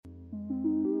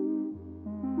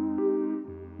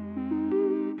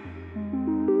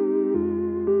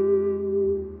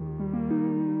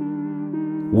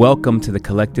Welcome to the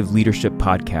Collective Leadership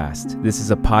Podcast. This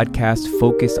is a podcast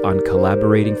focused on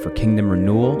collaborating for kingdom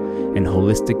renewal and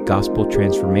holistic gospel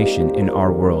transformation in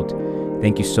our world.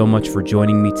 Thank you so much for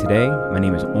joining me today. My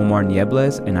name is Omar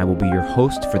Niebles, and I will be your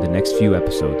host for the next few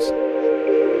episodes.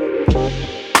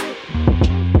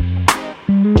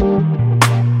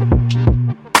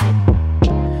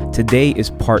 Today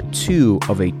is part 2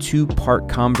 of a 2-part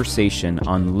conversation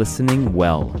on listening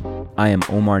well. I am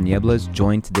Omar Niebles,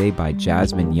 joined today by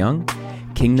Jasmine Young,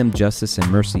 Kingdom Justice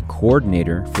and Mercy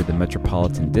Coordinator for the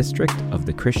Metropolitan District of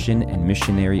the Christian and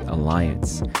Missionary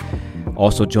Alliance.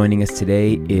 Also joining us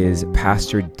today is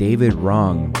Pastor David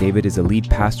Rong. David is a lead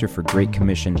pastor for Great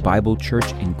Commission Bible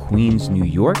Church in Queens, New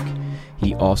York.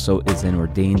 He also is an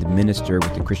ordained minister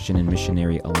with the Christian and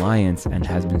Missionary Alliance and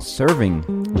has been serving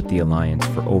with the Alliance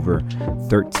for over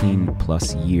 13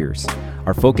 plus years.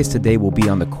 Our focus today will be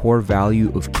on the core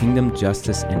value of kingdom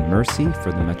justice and mercy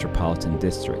for the Metropolitan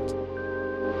District.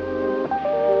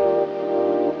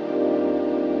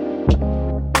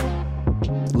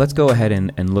 Let's go ahead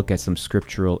and look at some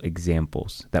scriptural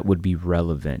examples that would be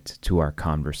relevant to our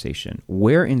conversation.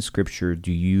 Where in Scripture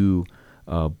do you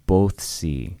both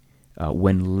see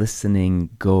when listening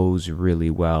goes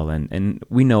really well? And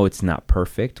we know it's not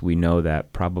perfect. We know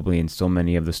that probably in so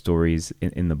many of the stories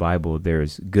in the Bible,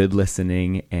 there's good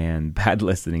listening and bad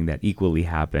listening that equally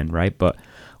happen, right? But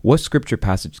what scripture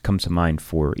passage comes to mind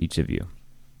for each of you?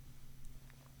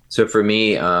 So for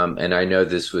me, and I know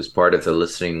this was part of the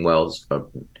Listening Well's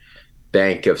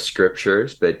bank of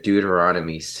scriptures, but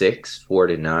Deuteronomy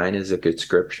 6:4-9 is a good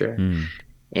scripture.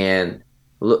 And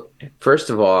look,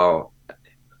 first of all,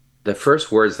 the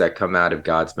first words that come out of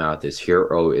God's mouth is,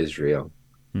 "Hear, O Israel,"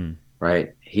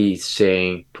 right? He's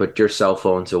saying, put your cell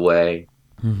phones away.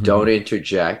 Don't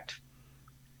interject.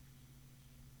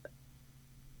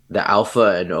 The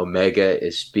Alpha and Omega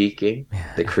is speaking.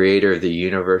 The creator of the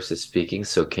universe is speaking.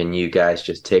 So can you guys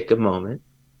just take a moment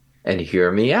and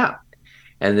hear me out?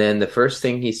 And then the first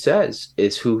thing he says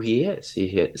is who he is.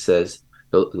 He says,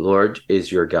 the Lord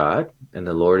is your God and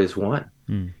the Lord is one.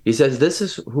 He says, this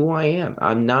is who I am.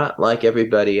 I'm not like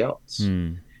everybody else.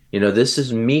 This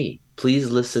is me.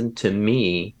 Please listen to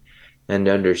me and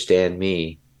understand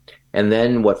me. And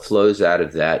then what flows out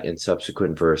of that in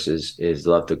subsequent verses is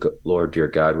love the Lord your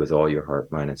God with all your heart,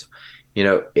 mind, and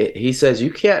soul. He says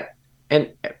you can't,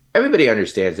 and everybody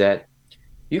understands that,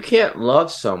 you can't love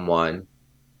someone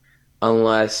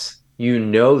unless you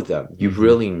know them. You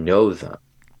really know them.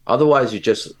 Otherwise, you're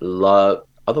just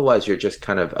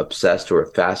kind of obsessed or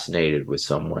fascinated with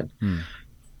someone.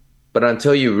 But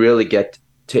until you really get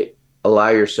to allow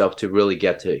yourself to really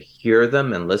get to hear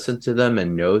them and listen to them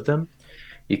and know them,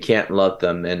 you can't love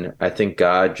them. And I think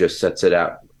God just sets it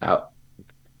out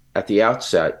at the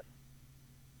outset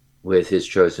with his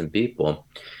chosen people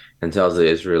and tells the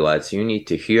Israelites, you need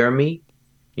to hear me,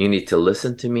 you need to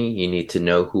listen to me, you need to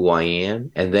know who I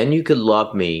am, and then you can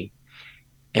love me.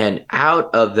 And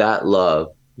out of that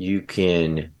love, you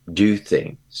can do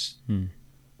things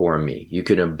for me. You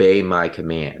can obey my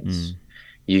commands.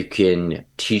 You can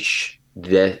teach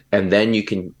that, and then you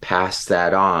can pass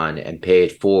that on and pay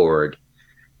it forward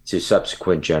to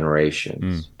subsequent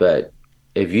generations. But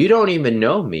if you don't even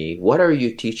know me, what are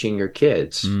you teaching your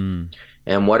kids?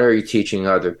 And what are you teaching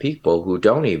other people who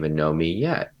don't even know me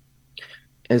yet?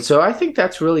 And so I think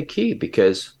that's really key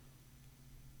because,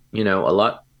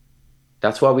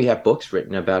 that's why we have books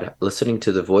written about listening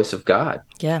to the voice of God.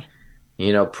 Yeah.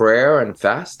 Prayer and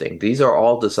fasting. These are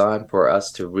all designed for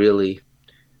us to really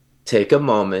take a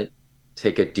moment,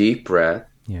 take a deep breath,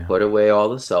 put away all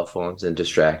the cell phones and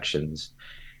distractions,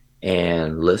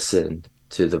 and listen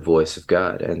to the voice of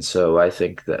God. And so I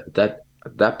think that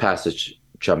passage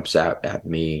jumps out at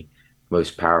me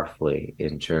most powerfully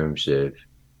in terms of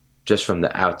just from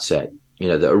the outset.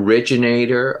 The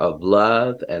originator of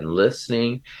love and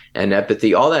listening and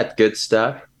empathy, all that good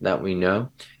stuff that we know,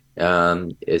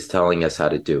 is telling us how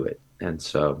to do it. And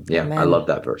so, Amen. I love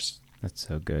that verse. That's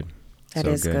so good. That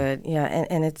is good. Yeah.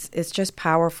 And it's just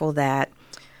powerful that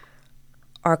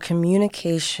our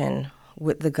communication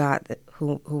with the God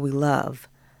who we love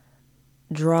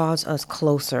draws us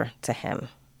closer to him,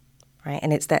 right?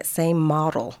 And it's that same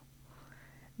model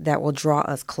that will draw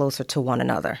us closer to one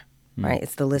another. Right?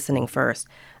 It's the listening first.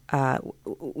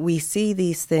 We see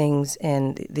these things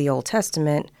in the Old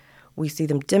Testament. We see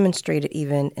them demonstrated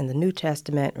even in the New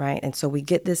Testament, right? And so we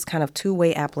get this kind of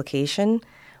two-way application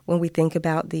when we think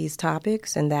about these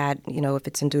topics, and that, if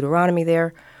it's in Deuteronomy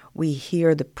there, we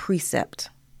hear the precept,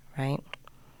 right?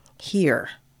 Hear,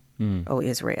 O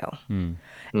Israel.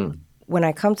 When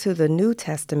I come to the New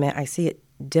Testament, I see it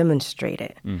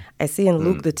demonstrated. I see in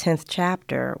Luke, the 10th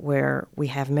chapter, where we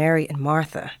have Mary and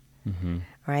Martha,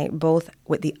 right? Both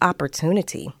with the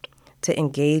opportunity to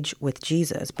engage with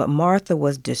Jesus, but Martha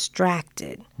was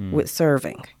distracted with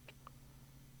serving,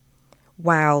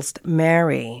 whilst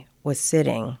Mary was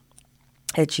sitting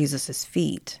at Jesus'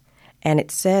 feet. And it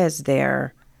says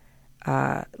there,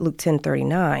 Luke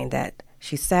 10:39, that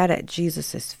she sat at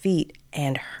Jesus' feet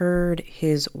and heard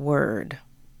his word.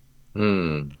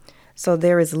 So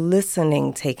there is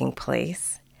listening taking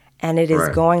place, and it is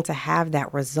going to have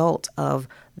that result of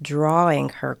drawing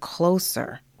her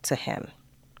closer to him.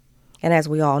 And as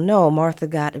we all know, Martha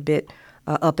got a bit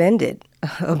upended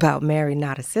about Mary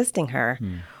not assisting her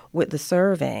with the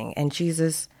serving. And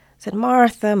Jesus said,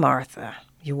 Martha, Martha,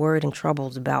 you're worried and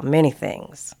troubled about many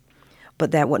things,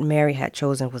 but that what Mary had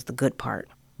chosen was the good part,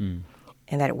 and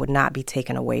that it would not be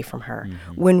taken away from her.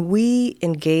 When we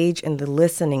engage in the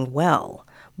listening well,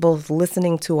 both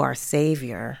listening to our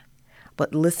Savior,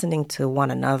 but listening to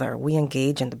one another, we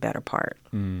engage in the better part.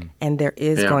 And there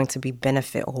is going to be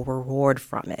benefit or reward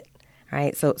from it.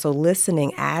 Right? So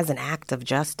listening as an act of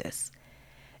justice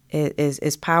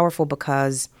is powerful,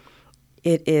 because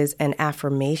it is an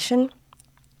affirmation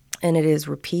and it is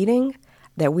repeating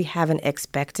that we have an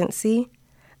expectancy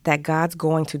that God's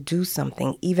going to do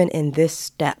something even in this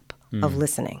step of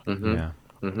listening.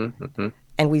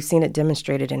 And we've seen it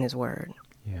demonstrated in his word.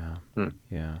 Yeah. I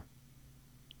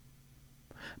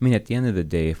mean, at the end of the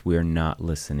day, if we're not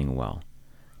listening well,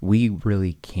 we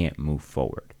really can't move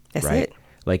forward. That's right? it.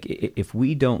 Like, if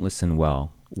we don't listen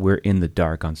well, we're in the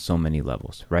dark on so many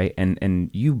levels, right? And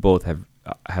you both have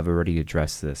already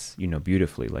addressed this,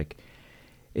 beautifully. Like,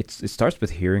 it starts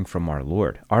with hearing from our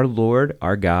Lord. Our Lord,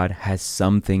 our God, has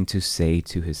something to say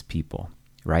to his people,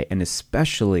 right? And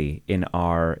especially in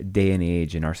our day and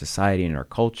age, in our society, in our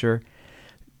culture,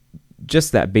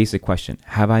 just that basic question: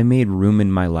 have I made room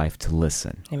in my life to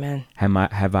listen? Amen.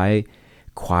 Have I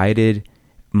quieted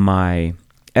my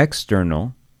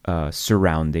external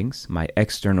surroundings, my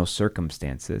external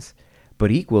circumstances,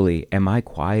 but equally, am I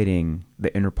quieting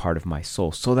the inner part of my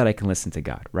soul so that I can listen to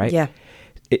God, right? Yeah.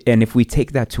 And if we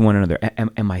take that to one another,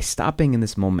 am I stopping in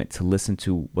this moment to listen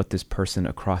to what this person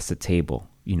across the table,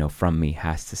 from me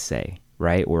has to say,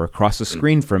 right? Or across the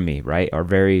screen from me, right? Our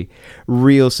very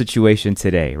real situation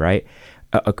today, right?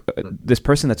 This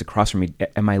person that's across from me,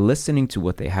 am I listening to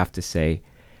what they have to say?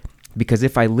 Because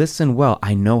if I listen well,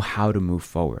 I know how to move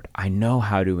forward. I know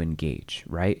how to engage,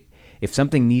 right? If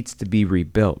something needs to be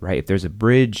rebuilt, right? If there's a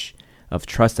bridge of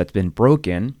trust that's been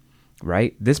broken,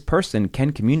 right? This person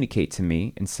can communicate to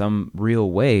me in some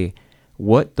real way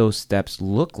what those steps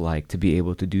look like to be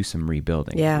able to do some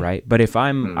rebuilding, right? But if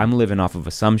I'm living off of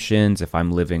assumptions, if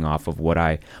I'm living off of what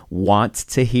I want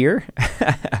to hear,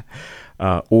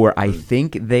 or I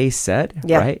think they said,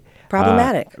 right?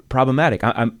 Problematic.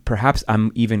 Perhaps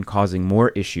I'm even causing more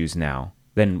issues now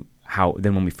than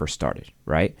when we first started,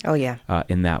 right? Oh yeah.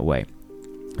 In that way,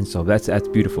 and so that's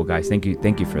beautiful, guys. Thank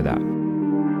you for that.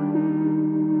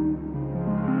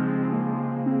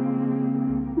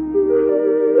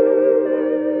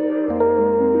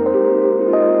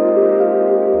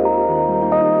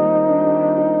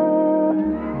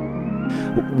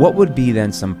 What would be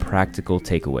then some practical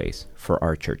takeaways for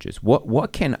our churches?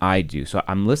 What can I do? So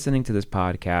I'm listening to this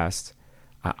podcast.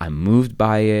 I'm moved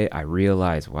by it. I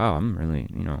realize, wow, I'm really,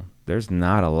 there's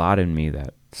not a lot in me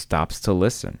that stops to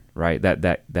listen, right?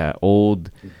 That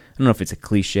old, I don't know if it's a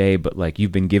cliche, but like,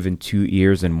 you've been given 2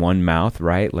 ears and 1 mouth,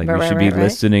 right? Like, we should be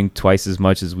listening twice as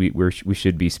much as we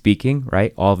should be speaking,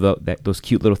 right? All those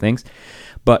cute little things.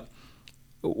 But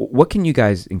what can you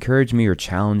guys encourage me or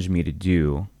challenge me to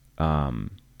do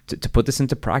to put this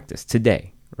into practice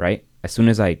today, right? As soon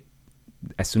as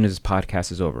this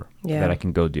podcast is over, that I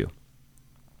can go do.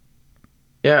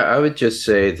 Yeah, I would just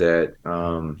say that,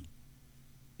 I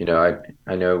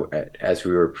know as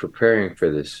we were preparing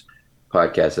for this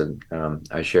podcast, and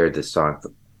I shared this song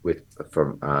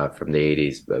from the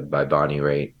 80s by Bonnie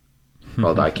Raitt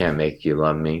called "I Can't Make You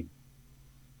Love Me."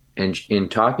 And in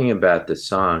talking about the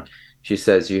song, she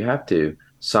says you have to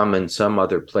summon some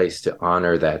other place to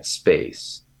honor that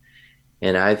space.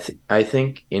 And I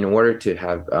think in order to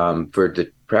have for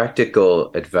the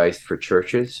practical advice for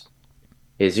churches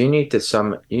is you need to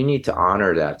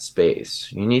honor that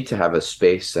space. You need to have a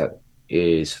space that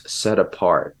is set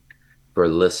apart for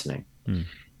listening,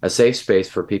 a safe space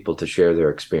for people to share their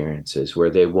experiences,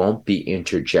 where they won't be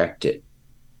interjected,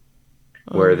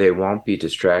 where they won't be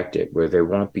distracted, where they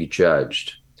won't be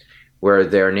judged, where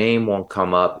their name won't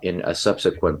come up in a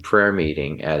subsequent prayer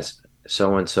meeting as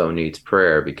so-and-so needs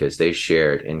prayer because they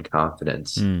shared in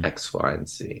confidence X, Y, and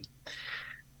Z.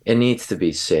 It needs to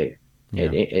be safe. Yeah.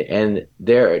 And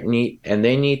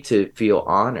they need to feel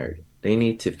honored. They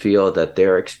need to feel that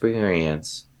their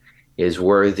experience is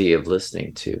worthy of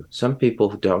listening to. Some people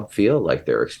don't feel like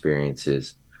their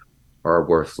experiences are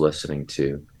worth listening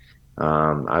to.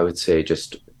 I would say,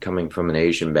 just coming from an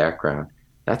Asian background,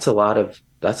 that's a lot of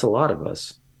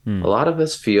us. A Mm. lot of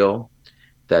us feel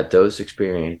that those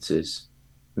experiences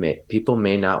people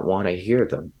may not want to hear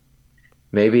them.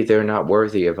 Maybe they're not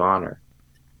worthy of honor,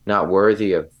 not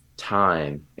worthy of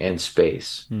time and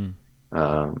space. Mm.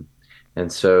 Um,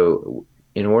 and so,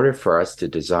 in order for us to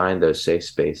design those safe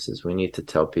spaces, we need to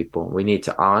tell people, we need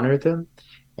to honor them,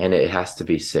 and it has to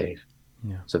be safe.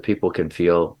 Yeah. So people can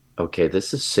feel, okay,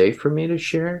 this is safe for me to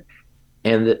share,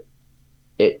 and that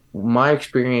my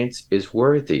experience is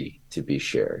worthy to be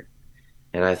shared.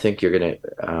 And I think you're going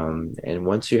to, and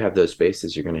once you have those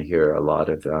spaces, you're going to hear a lot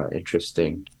of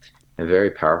interesting and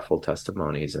very powerful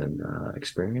testimonies and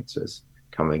experiences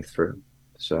coming through.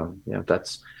 So yeah,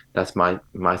 that's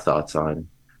my thoughts on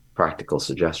practical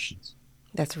suggestions.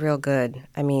 That's real good.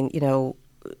 I mean,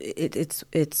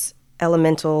 it's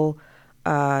elemental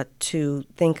to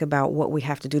think about what we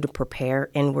have to do to prepare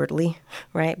inwardly,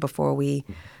 right, before we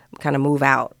kind of move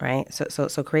out, right?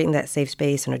 So creating that safe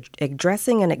space and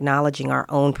addressing and acknowledging our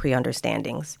own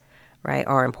pre-understandings, right,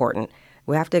 are important.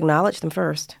 We have to acknowledge them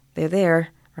first. They're there,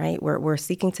 right? We're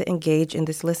seeking to engage in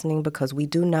this listening because we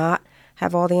do not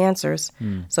have all the answers.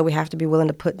 So we have to be willing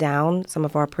to put down some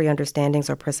of our pre-understandings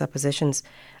or presuppositions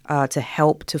to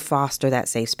help to foster that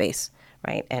safe space,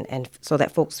 right? And so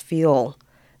that folks feel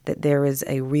that there is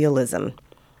a realism,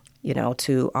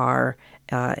 to our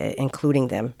including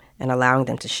them and allowing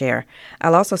them to share.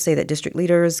 I'll also say that district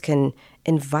leaders can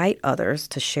invite others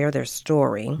to share their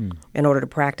story in order to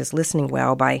practice listening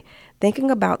well by thinking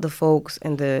about the folks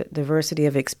and the diversity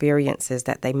of experiences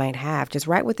that they might have just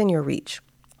right within your reach,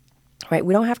 right?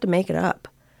 We don't have to make it up.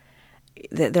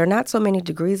 There are not so many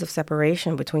degrees of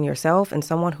separation between yourself and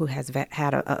someone who has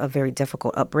had a very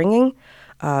difficult upbringing,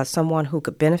 someone who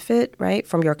could benefit, right,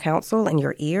 from your counsel and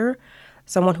your ear,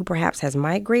 someone who perhaps has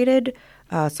migrated,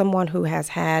 someone who has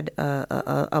had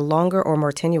a longer or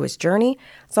more tenuous journey,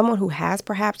 someone who has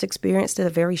perhaps experienced a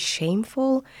very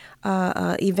shameful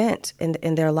event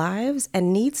in their lives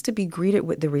and needs to be greeted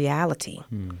with the reality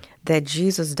that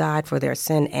Jesus died for their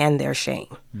sin and their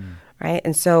shame, right?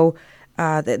 And so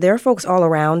there are folks all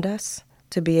around us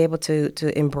to be able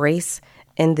to embrace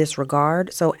in this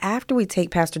regard. So after we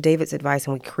take Pastor David's advice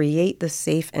and we create the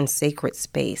safe and sacred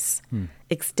space,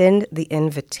 extend the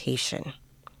invitation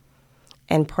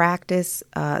and practice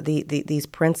these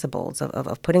principles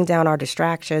of putting down our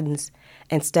distractions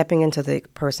and stepping into the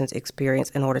person's experience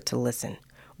in order to listen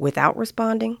without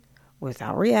responding,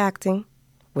 without reacting,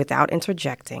 without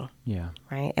interjecting,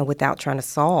 right? And without trying to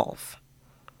solve,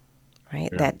 right?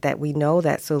 Yeah. That we know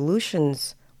that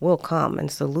solutions will come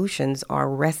and solutions are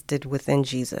rested within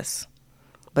Jesus.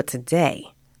 But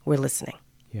today, we're listening.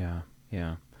 Yeah.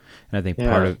 And I think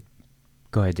part of...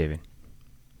 Go ahead, David.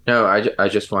 No, I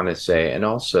just want to say, and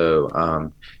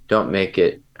also don't make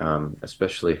it,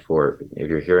 especially for if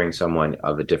you're hearing someone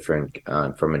of a different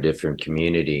from a different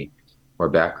community or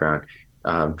background,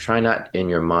 try not in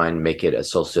your mind make it a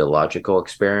sociological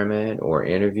experiment or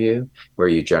interview where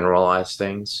you generalize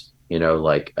things.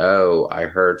 Like, oh, I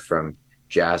heard from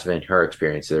Jasmine her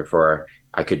experience, therefore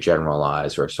I could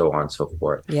generalize, or so on and so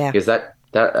forth. Yeah. Because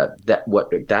that what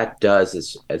that does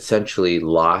is essentially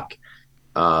lock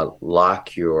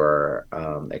your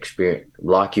experience,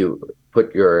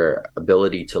 put your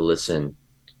ability to listen,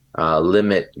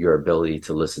 limit your ability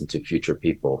to listen to future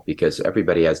people, because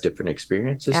everybody has different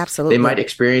experiences. Absolutely. They might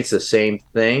experience the same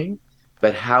thing,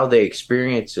 but how they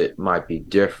experience it might be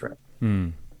different.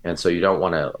 And so you don't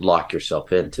want to lock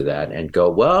yourself into that and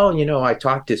go, well, I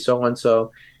talked to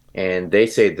so-and-so and they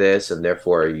say this, and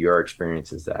therefore your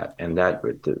experience is that. And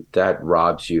that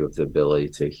robs you of the ability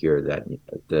to hear that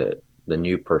the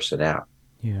new person out.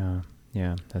 Yeah,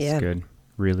 that's good.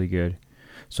 Really good.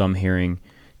 So I'm hearing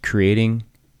creating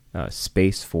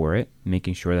space for it,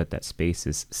 making sure that space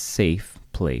is a safe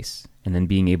place, and then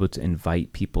being able to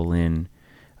invite people in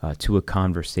to a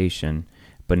conversation,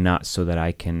 but not so that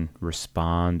I can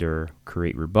respond or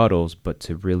create rebuttals, but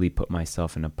to really put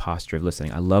myself in a posture of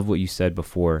listening. I love what you said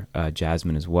before,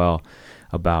 Jasmine, as well,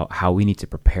 about how we need to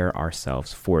prepare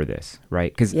ourselves for this,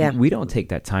 right? Because we don't take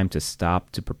that time to stop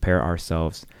to prepare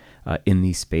ourselves in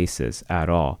these spaces at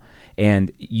all.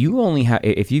 And you only have,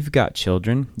 if you've got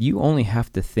children, you only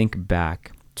have to think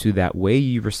back to that way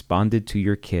you responded to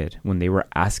your kid when they were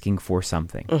asking for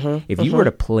something. If you were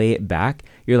to play it back,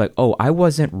 you're like, oh, I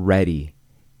wasn't ready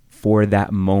for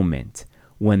that moment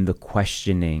when the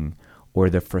questioning or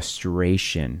the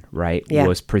frustration, right, Yeah.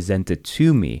 was presented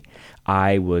to me,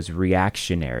 I was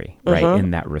reactionary, right,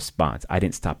 in that response. I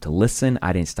didn't stop to listen.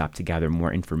 I didn't stop to gather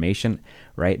more information,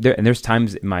 right? And there's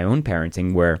times in my own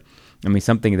parenting where, I mean,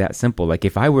 something that simple, like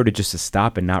if I were to just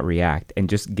stop and not react and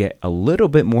just get a little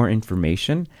bit more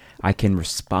information, I can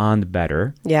respond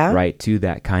better, right, to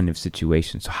that kind of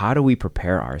situation. So how do we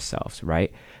prepare ourselves,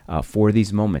 right, for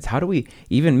these moments? How do we,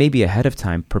 even maybe ahead of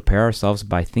time, prepare ourselves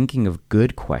by thinking of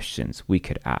good questions we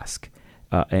could ask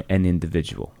an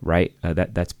individual, right,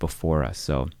 that's before us?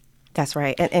 So that's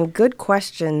right. And good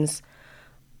questions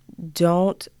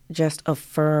don't just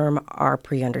affirm our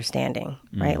pre-understanding,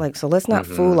 right? Like, so let's not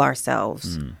fool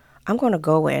ourselves. I'm going to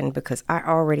go in because I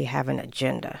already have an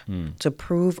agenda to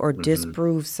prove or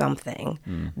disprove something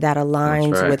that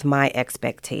aligns with my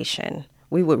expectation.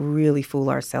 We would really fool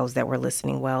ourselves that we're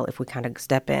listening well if we kind of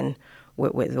step in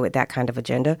with that kind of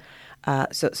agenda.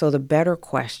 So the better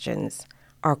questions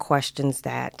are questions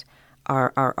that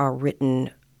are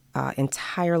written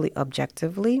entirely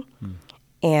objectively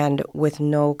and with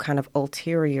no kind of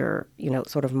ulterior,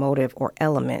 sort of motive or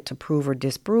element to prove or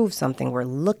disprove something we're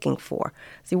looking for.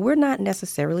 See, we're not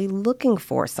necessarily looking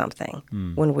for something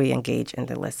when we engage in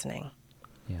the listening.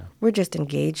 Yeah. We're just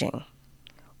engaging.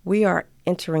 We are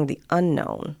entering the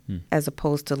unknown as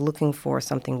opposed to looking for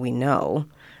something we know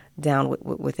down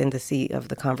within the sea of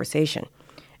the conversation.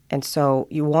 And so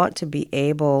you want to be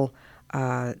able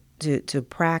to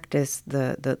practice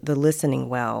the listening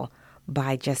well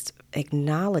by just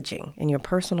acknowledging in your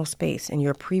personal space, in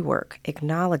your pre-work,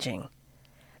 acknowledging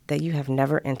that you have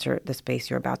never entered the space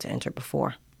you're about to enter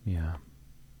before. Yeah.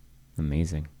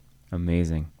 Amazing.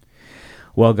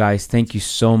 Well, guys, thank you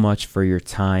so much for your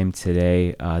time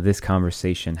today. This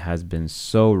conversation has been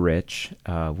so rich.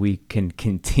 We can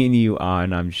continue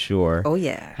on, I'm sure. Oh,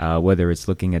 yeah. Whether it's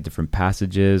looking at different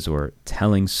passages or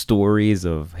telling stories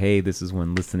of, hey, this is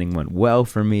when listening went well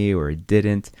for me or it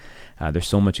didn't. There's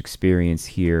so much experience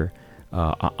here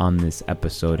on this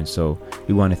episode. And so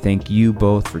we want to thank you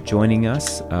both for joining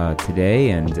us today.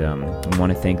 And we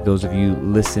want to thank those of you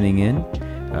listening in.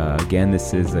 Again,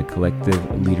 this is a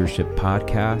Collective Leadership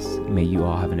Podcast. May you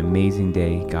all have an amazing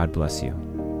day. God bless you.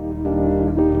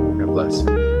 God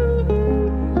bless.